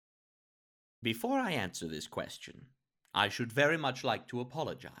Before I answer this question, I should very much like to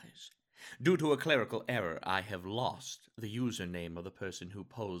apologize. Due to a clerical error, I have lost the username of the person who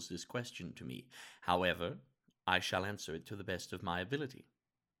posed this question to me. However, I shall answer it to the best of my ability.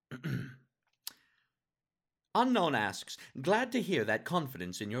 Unknown asks, "Glad to hear that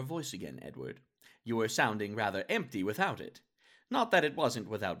confidence in your voice again, Edward. You were sounding rather empty without it. Not that it wasn't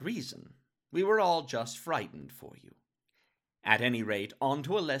without reason. We were all just frightened for you. At any rate, on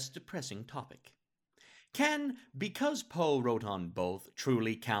to a less depressing topic. Can Because Poe wrote on both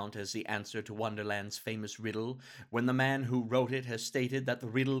truly count as the answer to Wonderland's famous riddle, when the man who wrote it has stated that the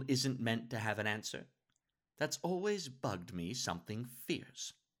riddle isn't meant to have an answer? That's always bugged me something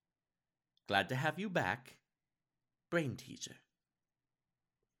fierce. Glad to have you back. Brain Teaser."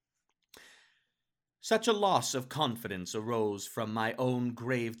 Such a loss of confidence arose from my own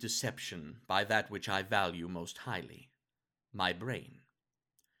grave deception by that which I value most highly, my brain.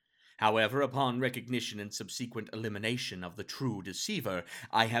 However, upon recognition and subsequent elimination of the true deceiver,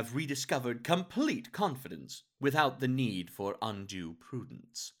 I have rediscovered complete confidence without the need for undue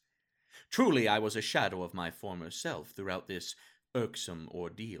prudence. Truly, I was a shadow of my former self throughout this irksome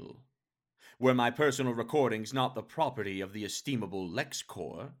ordeal. Were my personal recordings not the property of the estimable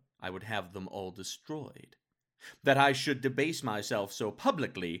LexCorp, I would have them all destroyed. That I should debase myself so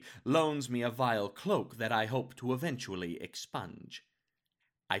publicly loans me a vile cloak that I hope to eventually expunge.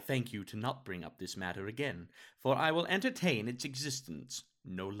 I thank you to not bring up this matter again, for I will entertain its existence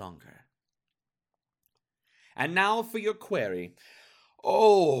no longer. And now for your query.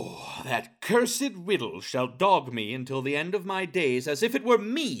 Oh, that cursed riddle shall dog me until the end of my days, as if it were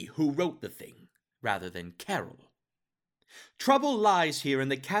me who wrote the thing, rather than Carol. Trouble lies here in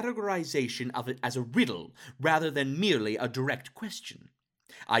the categorization of it as a riddle, rather than merely a direct question.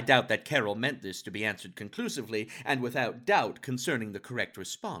 I doubt that Carol meant this to be answered conclusively and without doubt concerning the correct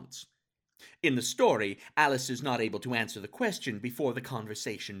response. In the story, Alice is not able to answer the question before the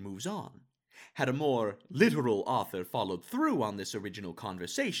conversation moves on. Had a more literal author followed through on this original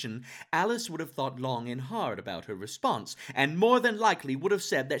conversation, Alice would have thought long and hard about her response, and more than likely would have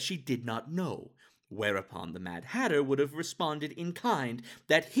said that she did not know, whereupon the Mad Hatter would have responded in kind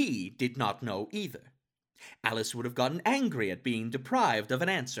that he did not know either. Alice would have gotten angry at being deprived of an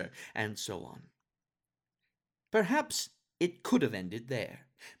answer, and so on. Perhaps it could have ended there,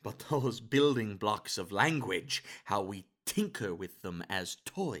 but those building blocks of language, how we tinker with them as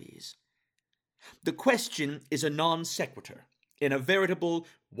toys. The question is a non sequitur, in a veritable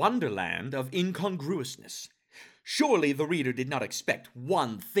wonderland of incongruousness. Surely the reader did not expect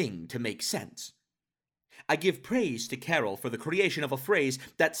one thing to make sense. I give praise to Carol for the creation of a phrase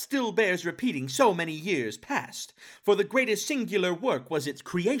that still bears repeating so many years past, for the greatest singular work was its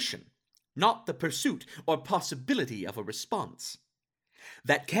creation, not the pursuit or possibility of a response.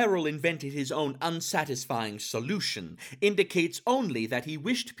 That Carol invented his own unsatisfying solution indicates only that he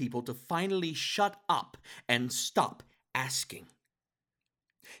wished people to finally shut up and stop asking.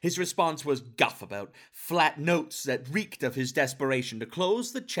 His response was guff about flat notes that reeked of his desperation to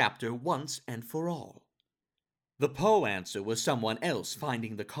close the chapter once and for all. The Poe answer was someone else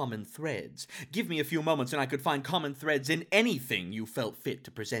finding the common threads. Give me a few moments and I could find common threads in anything you felt fit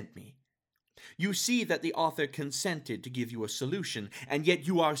to present me. You see that the author consented to give you a solution, and yet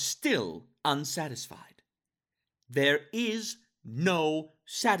you are still unsatisfied. There is no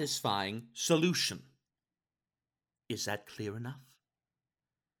satisfying solution. Is that clear enough?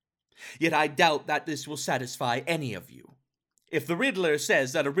 Yet I doubt that this will satisfy any of you. If the riddler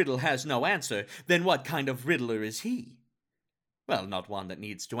says that a riddle has no answer, then what kind of riddler is he? Well, not one that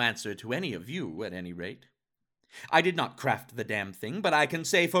needs to answer to any of you, at any rate. I did not craft the damn thing, but I can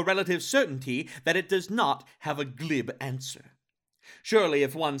say for relative certainty that it does not have a glib answer. Surely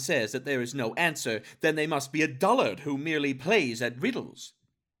if one says that there is no answer, then they must be a dullard who merely plays at riddles.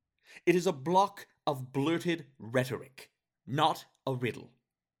 It is a block of blurted rhetoric, not a riddle.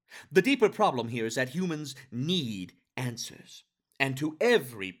 The deeper problem here is that humans need answers, and to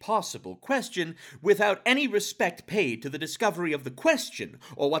every possible question, without any respect paid to the discovery of the question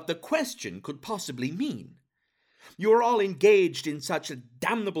or what the question could possibly mean. You are all engaged in such a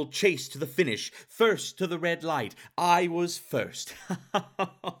damnable chase to the finish, first to the red light. I was first.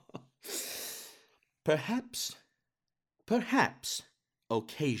 Perhaps,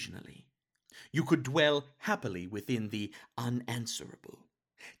 occasionally, you could dwell happily within the unanswerable,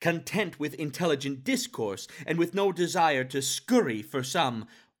 content with intelligent discourse and with no desire to scurry for some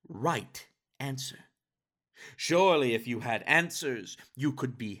right answer. Surely if you had answers, you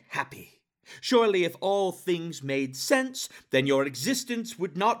could be happy. Surely if all things made sense, then your existence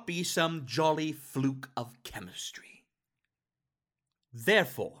would not be some jolly fluke of chemistry.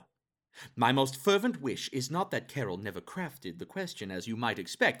 Therefore, My most fervent wish is not that Carroll never crafted the question, as you might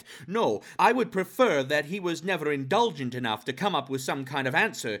expect. No, I would prefer that he was never indulgent enough to come up with some kind of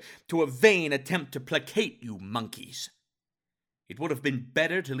answer to a vain attempt to placate you monkeys. It would have been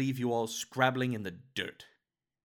better to leave you all scrabbling in the dirt.